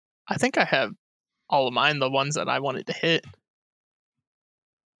 I think I have all of mine, the ones that I wanted to hit.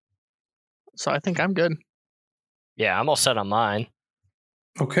 So I think I'm good. Yeah, I'm all set on mine.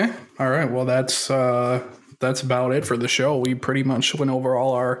 Okay. All right. Well, that's about it for the show. We pretty much went over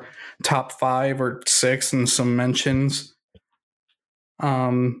all our top 5 or 6 and some mentions.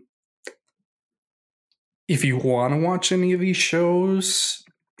 If you want to watch any of these shows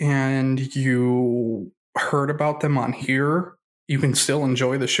and you heard about them on here, you can still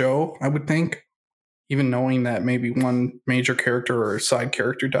enjoy the show, I would think, even knowing that maybe one major character or side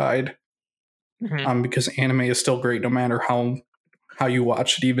character died. Because anime is still great no matter how you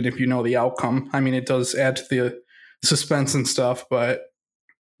watch it, even if you know the outcome. I mean, it does add to the suspense and stuff, but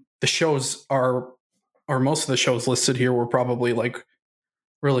the shows or most of the shows listed here were probably like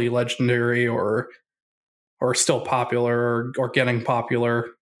really legendary or still popular or getting popular.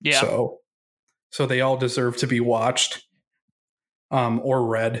 Yeah. So they all deserve to be watched or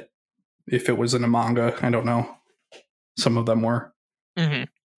read if it was in a manga. I don't know. Some of them were.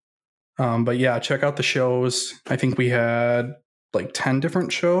 But yeah, check out the shows. I think we had like 10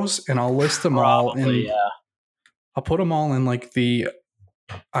 different shows, and I'll list them all in. I'll put them all in like the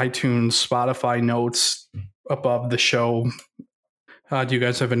iTunes, Spotify notes above the show. Do you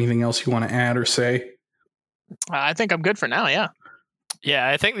guys have anything else you want to add or say? I think I'm good for now. Yeah. Yeah,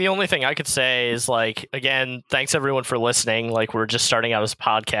 I think the only thing I could say is, like, again, thanks everyone for listening. Like, we're just starting out as a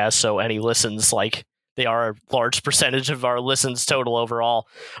podcast, so any listens, like, they are a large percentage of our listens total overall.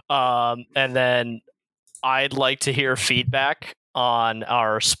 And then I'd like to hear feedback on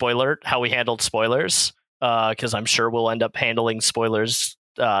our how we handled spoilers, because I'm sure we'll end up handling spoiler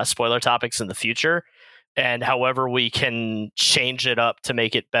topics in the future. And however we can change it up to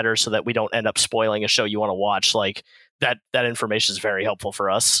make it better so that we don't end up spoiling a show you want to watch, like that information is very helpful for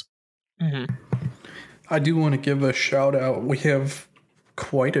us. I do want to give a shout out. We have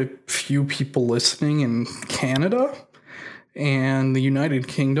quite a few people listening in Canada and the United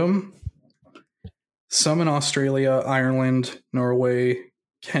Kingdom, some in Australia, Ireland, Norway,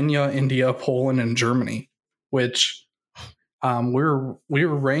 Kenya, India, Poland, and Germany, which we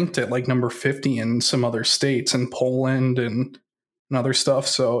were ranked at like number 50 in some other states in Poland and other stuff.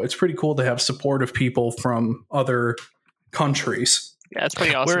 So it's pretty cool to have supportive people from other countries. Yeah, it's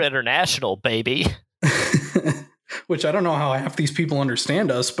pretty awesome. We're international, baby. Which I don't know how half these people understand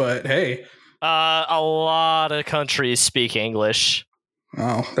us, but hey. A lot of countries speak English.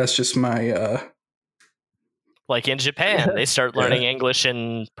 Oh, that's just my Like in Japan, they start learning English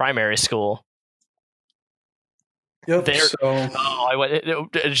in primary school. Yep. There- So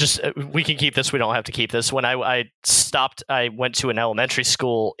We can keep this. We don't have to keep this. When I went to an elementary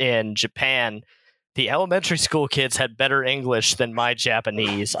school in Japan. The elementary school kids had better English than my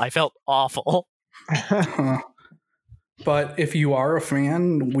Japanese. I felt awful. but if you are a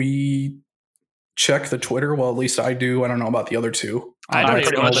fan, we check the Twitter. Well, at least I do. I don't know about the other two. I don't I even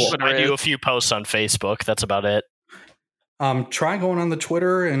pretty know what much Twitter I do a is. few posts on Facebook. That's about it. Try going on the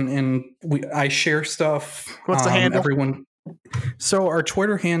Twitter and I share stuff. What's the handle? Everyone. So our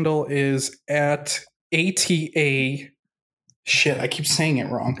Twitter handle is at ATA. Shit, I keep saying it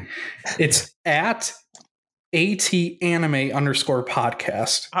wrong. It's at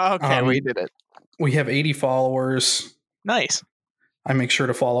ATAnime_podcast. Okay, we did it. We have 80 followers. Nice. I make sure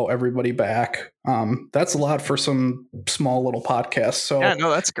to follow everybody back. That's a lot for some small little podcast. So Yeah,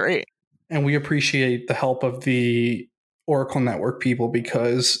 no, that's great. and we appreciate the help of the Oracle Network people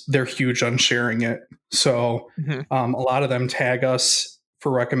because they're huge on sharing it. So Mhm. a lot of them tag us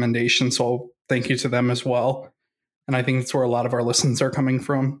for recommendations. So thank you to them as well. And I think that's where a lot of our listens are coming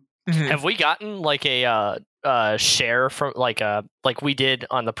from. Mhm. Have we gotten like a share from like we did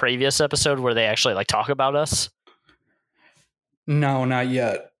on the previous episode where they actually like talk about us? No, not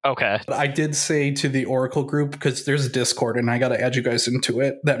yet. Okay. But I did say to the Oracle group, because there's a Discord and I got to add you guys into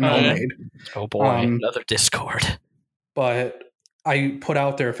it that Mel Okay. made. Oh boy, another Discord. But I put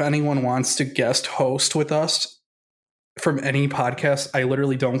out there, if anyone wants to guest host with us from any podcast, I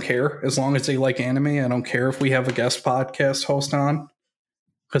literally don't care. As long as they like anime, I don't care if we have a guest podcast host on.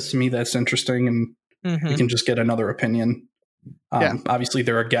 Because to me, that's interesting and Mhm. we can just get another opinion. Yeah. Obviously,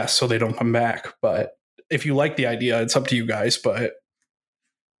 they're a guest, so they don't come back. But if you like the idea, it's up to you guys. But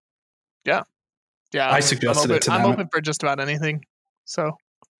Yeah, I suggested I'm it to I'm them. open for just about anything. So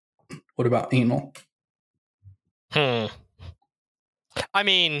what about anal? I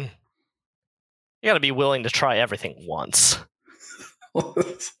mean, you got to be willing to try everything once.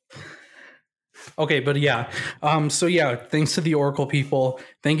 Okay, but yeah. So yeah, thanks to the Oracle people.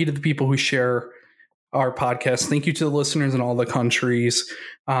 Thank you to the people who share our podcast. Thank you to the listeners in all the countries.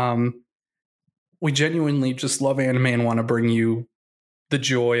 We genuinely just love anime and want to bring you the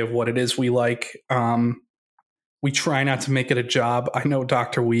joy of what it is we like. We try not to make it a job. I know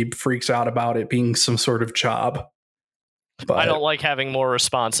Dr. Weeb freaks out about it being some sort of job. But I don't like having more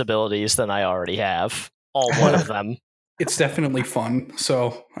responsibilities than I already have. All one of them. it's definitely fun.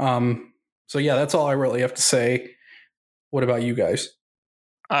 So yeah, that's all I really have to say. What about you guys?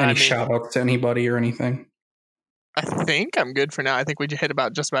 Any shout outs to anybody or anything? I think I'm good for now. I think we hit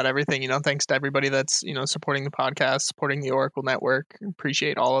about just about everything. Thanks to everybody that's supporting the podcast, supporting the Oracle Network.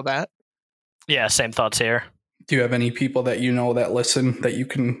 Appreciate all of that. Yeah, same thoughts here. Do you have any people that you know that listen that you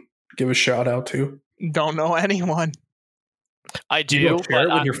can give a shout out to? Don't know anyone. I You do, don't share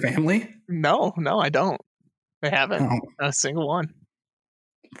but it with your family? No, I don't. I haven't. Oh, Not a single one.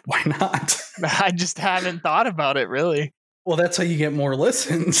 why not? I just haven't thought about it really. Well, that's how you get more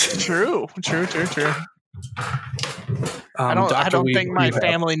listens. True. I don't Dr. think Weeb, my you have-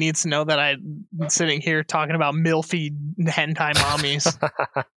 family needs to know that I'm sitting here talking about milfy hentai mommies.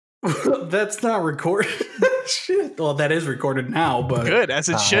 That's not recorded. Shit. Well, that is recorded now, but Good, as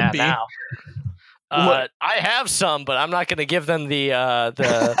it should yeah, be. now. I have some, but I'm not going to give them the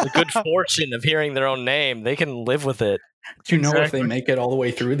good fortune of hearing their own name. They can live with it. do you know if Exactly. they make it all the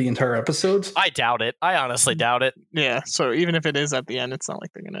way through the entire episodes? I doubt it. I honestly doubt it. Yeah, so even if it is at the end, it's not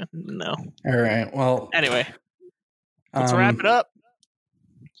like they're gonna know. All right. Well, Anyway, let's wrap it up.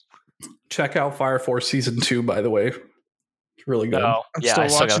 Check out Fire Force Season 2, by the way. It's really good. Oh, I'm yeah, still I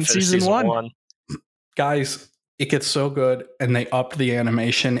still got watching to finish season season one. one. Guys, it gets so good, and they upped the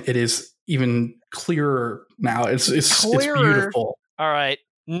animation. It is even clearer now. It's Clearer. beautiful. All right.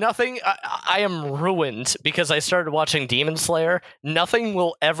 Nothing. I am ruined because I started watching Demon Slayer. Nothing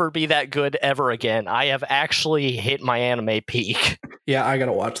will ever be that good ever again. I have actually hit my anime peak. Yeah, I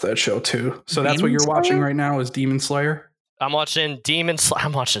gotta watch that show too. So that's what Demon you're watching Slayer? right now is Demon Slayer. I'm watching Demon Slayer.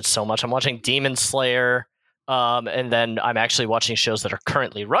 I'm watching so much. I'm watching Demon Slayer. And then I'm actually watching shows that are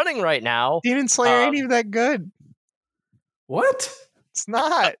currently running right now. Demon Slayer ain't even that good. What? It's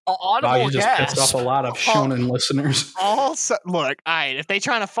not. Audible Wow, you just pissed gasp. off a lot of shonen listeners. Also, look, all right, if they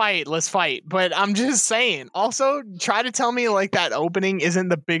trying to fight, let's fight. But I'm just saying. Also, try to tell me like that opening isn't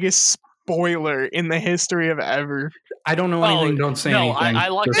the biggest spoiler in the history of ever. I don't know anything. Don't say No, anything. I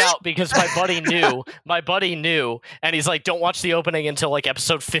lucked Just- out because my buddy knew. My buddy knew, and he's like, "Don't watch the opening until like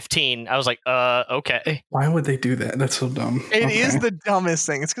episode 15." I was like, okay." Why would they do that? That's so dumb. It is Okay. the dumbest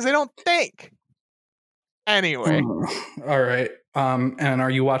thing. It's because they don't think. Anyway, All right. And are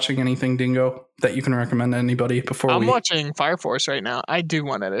you watching anything, Dingo, that you can recommend to anybody before I'm watching Fire Force right now. I do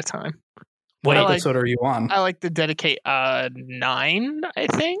one at a time. What I like- episode are you on? I like to dedicate 9, I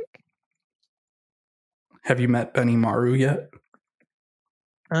think. Have you met Benny Maru yet?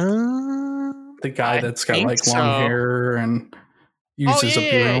 The guy I that's got think like long so. hair and uses a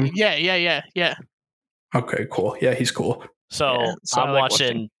broom. Yeah. Okay, cool. Yeah, he's cool. So, Yeah, so I'm I like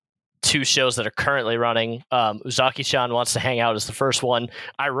watching 2 shows that are currently running. Uzaki-chan Wants to Hang Out is the first one.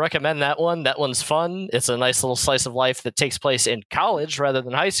 I recommend that one. That one's fun. It's a nice little slice of life that takes place in college rather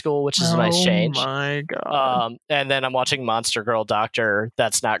than high school, which is a nice change. Oh my god. And then I'm watching Monster Girl Doctor.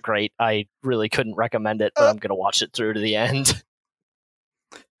 That's not great. I really couldn't recommend it, but I'm going to watch it through to the end.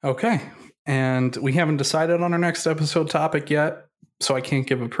 Okay. And we haven't decided on our next episode topic yet, so I can't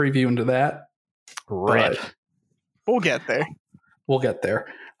give a preview into that. Rip. But We'll get there. we'll get there.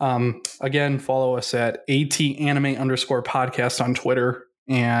 Again, follow us at ATAnime_podcast on Twitter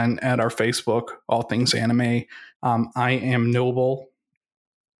and at our Facebook, All Things Anime. I am Noble,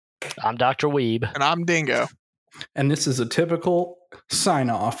 I'm Dr. Weeb. And I'm Dingo. and this is a typical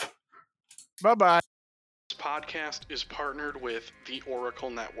sign-off. Bye-bye. This podcast is partnered with the Oracle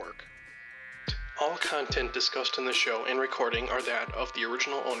Network. All content discussed in the show and recording are that of the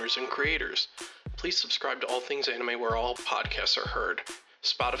original owners and creators. Please subscribe to All Things Anime where all podcasts are heard.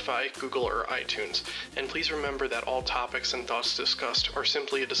 Spotify, Google, or iTunes. And please remember that all topics and thoughts discussed are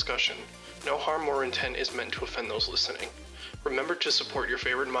simply a discussion. No harm or intent is meant to offend those listening. Remember to support your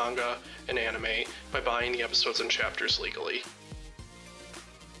favorite manga and anime by buying the episodes and chapters legally.